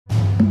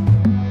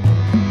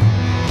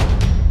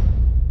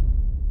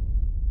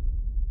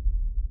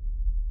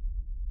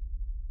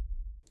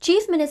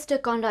Chief Minister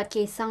Conrad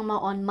K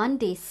Sangma on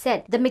Monday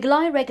said the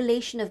Meghalaya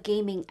Regulation of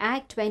Gaming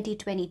Act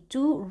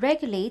 2022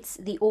 regulates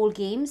the old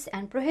games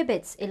and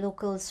prohibits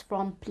illocals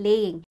from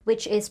playing,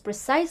 which is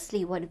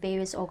precisely what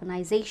various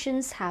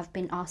organizations have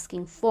been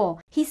asking for.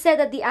 He said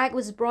that the act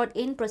was brought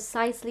in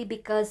precisely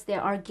because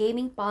there are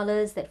gaming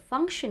parlours that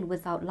function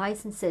without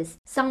licenses.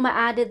 Sangma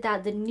added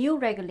that the new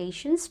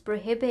regulations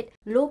prohibit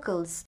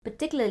locals,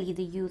 particularly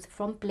the youth,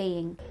 from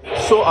playing.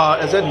 So,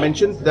 as I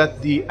mentioned,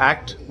 that the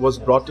act was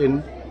brought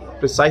in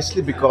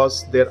precisely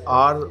because there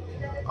are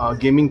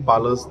gaming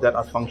parlours that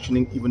are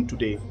functioning even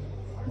today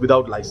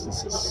without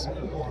licenses,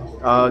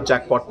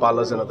 jackpot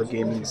parlours and other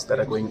gamings that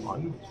are going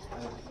on.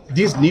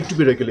 These need to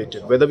be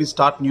regulated. Whether we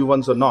start new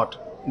ones or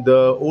not,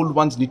 the old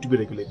ones need to be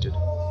regulated.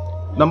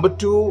 Number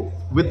two,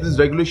 with these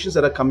regulations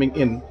that are coming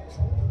in,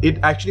 it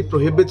actually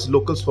prohibits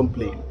locals from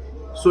playing.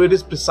 So it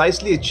is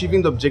precisely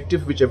achieving the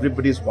objective which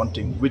everybody is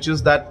wanting, which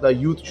is that the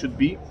youth should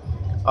be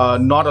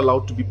not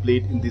allowed to be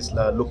played in these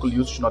local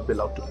youth should not be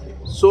allowed to play.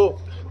 So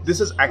this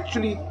is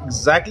actually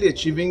exactly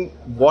achieving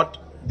what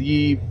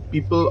the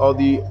people or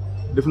the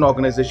different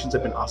organizations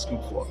have been asking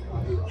for.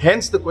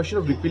 Hence, the question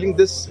of repealing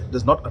this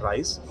does not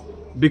arise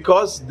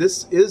because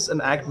this is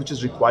an act which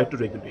is required to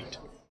regulate.